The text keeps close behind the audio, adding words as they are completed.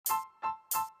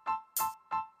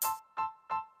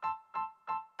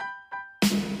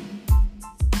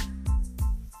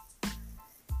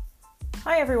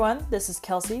Hi everyone, this is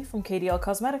Kelsey from KDL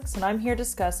Cosmetics, and I'm here to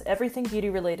discuss everything beauty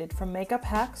related, from makeup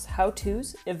hacks,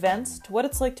 how-tos, events, to what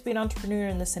it's like to be an entrepreneur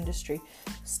in this industry.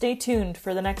 Stay tuned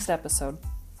for the next episode.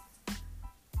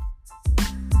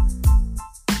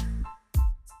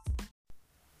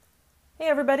 Hey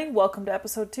everybody, welcome to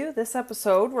episode 2. This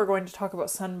episode, we're going to talk about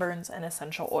sunburns and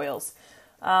essential oils.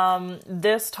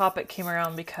 This topic came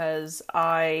around because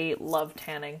I love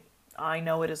tanning. I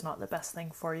know it is not the best thing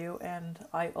for you, and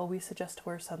I always suggest to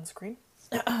wear sunscreen,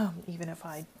 even if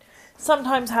I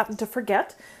sometimes happen to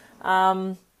forget.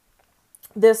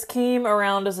 This came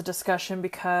around as a discussion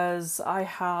because I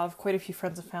have quite a few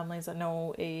friends and families that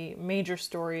know a major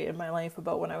story in my life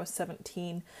about when I was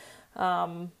 17.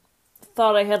 Thought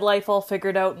I had life all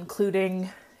figured out, including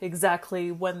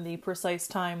exactly when the precise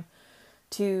time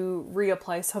to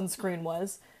reapply sunscreen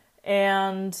was.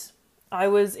 And I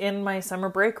was in my summer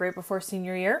break right before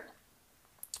senior year.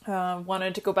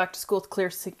 Wanted to go back to school with clear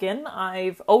skin.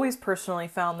 I've always personally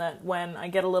found that when I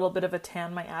get a little bit of a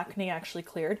tan, my acne actually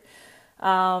cleared.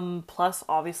 Plus,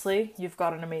 obviously, you've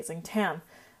got an amazing tan.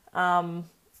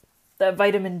 The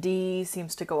vitamin D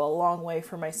seems to go a long way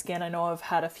for my skin. I know I've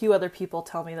had a few other people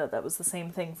tell me that that was the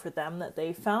same thing for them that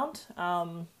they found.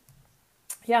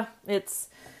 It's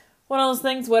one of those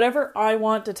things, whatever I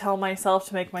want to tell myself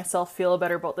to make myself feel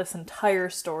better about this entire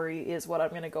story is what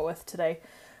I'm going to go with today.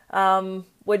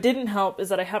 What didn't help is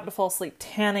that I happened to fall asleep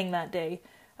tanning that day,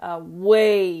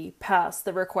 way past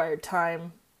the required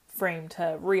time frame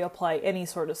to reapply any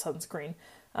sort of sunscreen.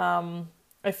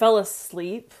 I fell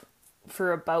asleep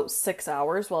for about 6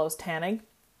 hours while I was tanning,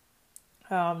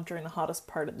 during the hottest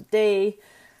part of the day,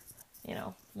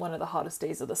 one of the hottest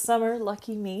days of the summer,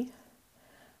 lucky me.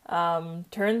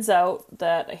 Turns out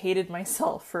that I hated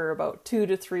myself for about 2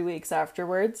 to 3 weeks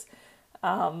afterwards.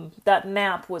 That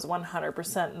nap was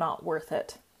 100% not worth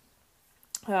it.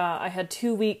 I had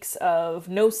 2 weeks of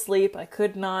no sleep. I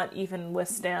could not even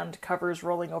withstand covers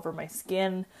rolling over my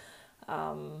skin.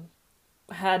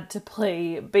 Had to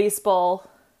play volleyball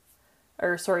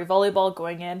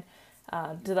going in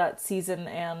to that season,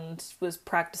 and was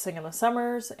practicing in the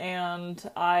summers, and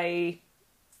I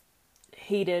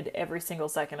hated every single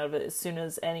second of it. As soon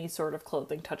as any sort of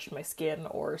clothing touched my skin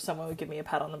or someone would give me a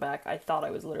pat on the back, I thought I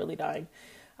was literally dying,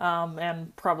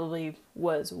 and probably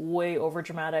was way over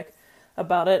dramatic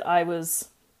about it. I was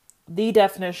the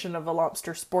definition of a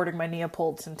lobster sporting my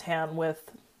Neapolitan tan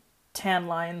with tan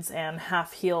lines and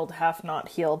half healed, half not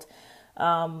healed.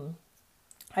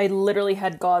 I literally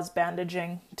had gauze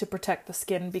bandaging to protect the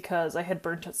skin because I had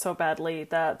burnt it so badly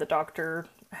that the doctor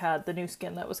had the new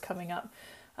skin that was coming up.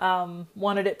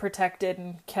 Wanted it protected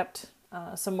and kept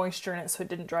some moisture in it so it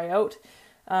didn't dry out.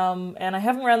 And I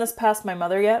haven't ran this past my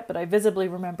mother yet, but I visibly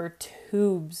remember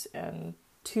tubes and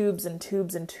tubes and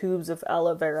tubes and tubes of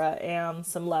aloe vera and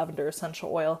some lavender essential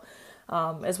oil,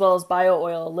 as well as bio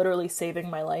oil, literally saving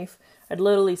my life. I'd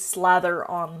literally slather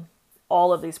on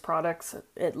all of these products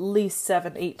at least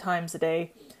 7-8 times a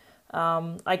day.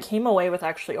 I came away with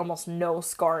actually almost no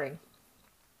scarring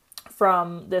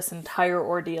from this entire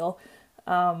ordeal.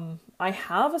 I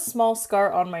have a small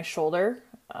scar on my shoulder.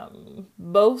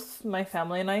 Both my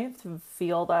family and I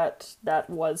feel that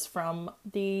was from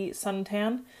the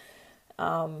suntan.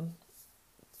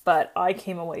 But I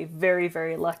came away very,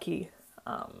 very lucky.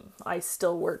 I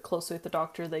still work closely with the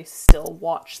doctor. They still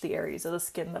watch the areas of the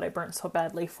skin that I burnt so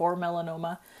badly for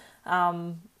melanoma.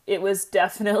 It was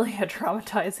definitely a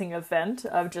traumatizing event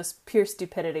of just pure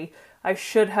stupidity. I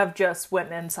should have just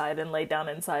went inside and laid down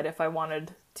inside if I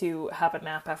wanted to have a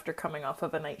nap after coming off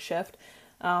of a night shift.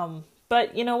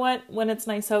 But you know what? When it's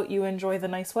nice out, you enjoy the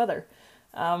nice weather.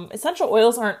 Essential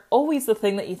oils aren't always the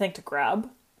thing that you think to grab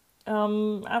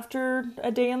after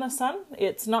a day in the sun.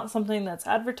 It's not something that's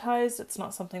advertised. It's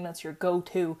not something that's your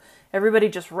go-to. Everybody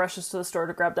just rushes to the store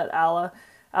to grab that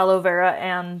aloe vera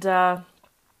and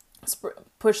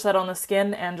push that on the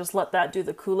skin and just let that do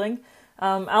the cooling.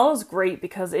 Aloe's great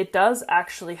because it does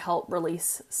actually help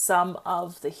release some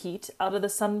of the heat out of the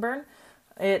sunburn.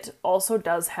 It also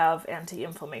does have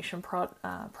anti-inflammation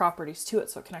properties to it,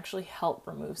 so it can actually help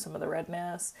remove some of the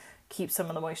redness, keep some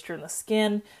of the moisture in the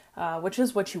skin, which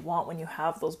is what you want when you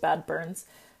have those bad burns.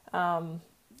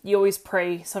 You always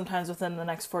pray sometimes within the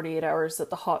next 48 hours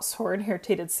that the hot, sore, and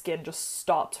irritated skin just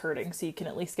stops hurting so you can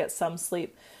at least get some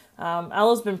sleep.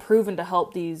 Aloe's been proven to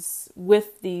help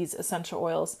with these essential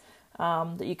oils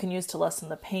that you can use to lessen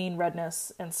the pain,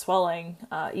 redness, and swelling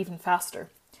even faster.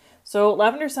 So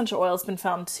lavender essential oil has been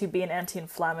found to be an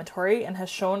anti-inflammatory and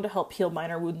has shown to help heal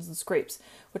minor wounds and scrapes,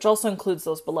 which also includes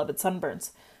those beloved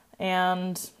sunburns.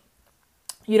 And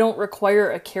You don't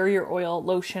require a carrier oil,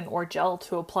 lotion, or gel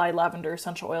to apply lavender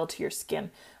essential oil to your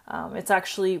skin. It's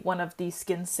actually one of the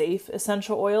skin-safe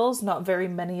essential oils. Not very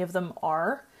many of them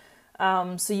are.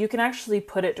 So you can actually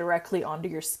put it directly onto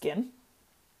your skin.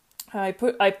 I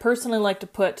personally like to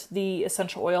put the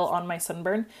essential oil on my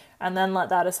sunburn and then let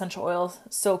that essential oil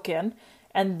soak in.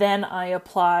 And then I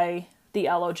apply the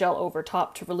aloe gel over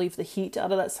top to relieve the heat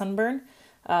out of that sunburn.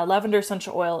 Lavender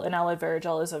essential oil and aloe vera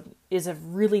gel is a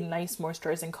really nice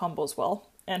moisturizing combo as well,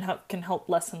 and can help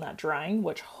lessen that drying,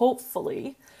 which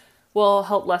hopefully will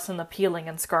help lessen the peeling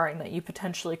and scarring that you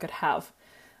potentially could have.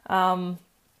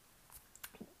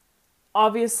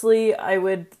 Obviously, I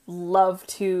would love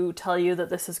to tell you that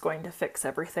this is going to fix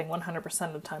everything 100%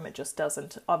 of the time. It just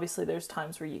doesn't. Obviously, there's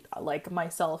times where you, like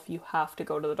myself, you have to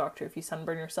go to the doctor if you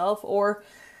sunburn yourself, or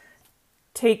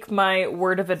take my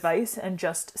word of advice and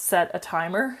just set a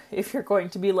timer if you're going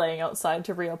to be laying outside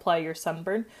to reapply your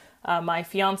sunburn. My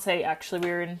fiance, actually, we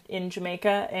were in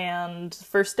Jamaica, and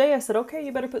first day I said, okay,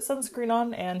 you better put sunscreen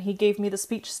on, and he gave me the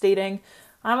speech stating,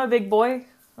 I'm a big boy,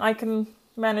 I can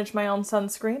manage my own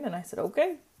sunscreen. And I said,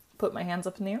 okay, put my hands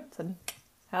up in the air and said,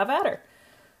 have at her.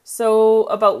 So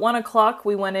about 1 o'clock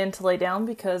we went in to lay down,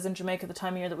 because in Jamaica, the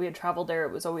time of year that we had traveled there,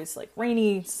 it was always like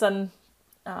rainy,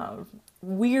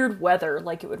 weird weather.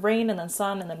 Like it would rain and then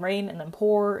sun and then rain and then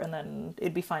pour, and then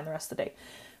it'd be fine the rest of the day.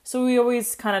 So we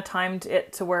always kind of timed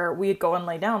it to where we'd go and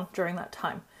lay down during that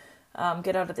time,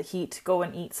 get out of the heat, go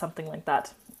and eat, something like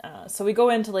that. So we go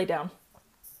in to lay down.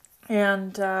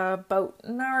 And about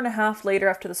an hour and a half later,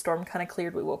 after the storm kind of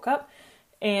cleared, we woke up,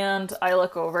 and I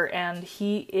look over, and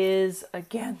he is,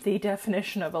 again, the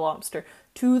definition of a lobster,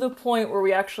 to the point where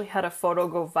we actually had a photo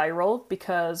go viral,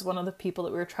 because one of the people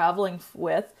that we were traveling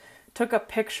with took a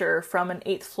picture from an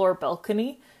 8th floor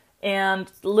balcony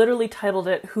and literally titled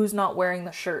it, "Who's Not Wearing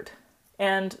the Shirt?"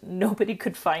 And nobody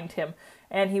could find him.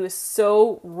 And he was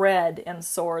so red and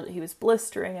sore that he was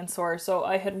blistering and sore. So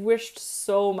I had wished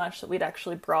so much that we'd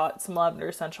actually brought some lavender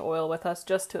essential oil with us,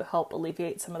 just to help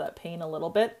alleviate some of that pain a little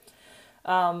bit.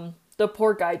 The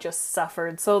poor guy just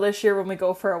suffered. So this year when we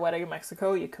go for our wedding in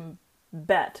Mexico, you can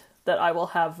bet that I will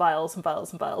have vials and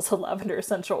vials and vials of lavender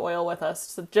essential oil with us,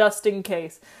 so just in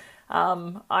case.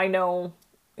 I know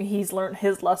he's learned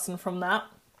his lesson from that,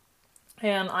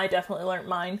 and I definitely learned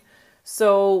mine.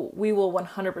 So we will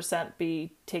 100%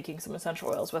 be taking some essential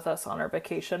oils with us on our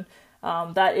vacation.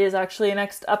 That is actually a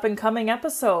next up and coming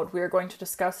episode. We are going to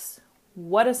discuss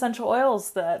what essential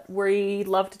oils that we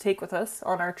love to take with us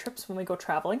on our trips when we go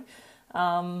traveling.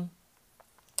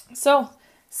 So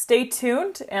stay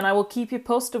tuned, and I will keep you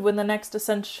posted when the next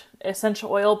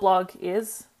essential oil blog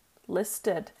is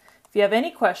listed. If you have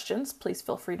any questions, please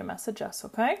feel free to message us,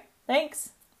 okay?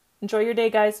 Thanks. Enjoy your day,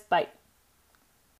 guys. Bye.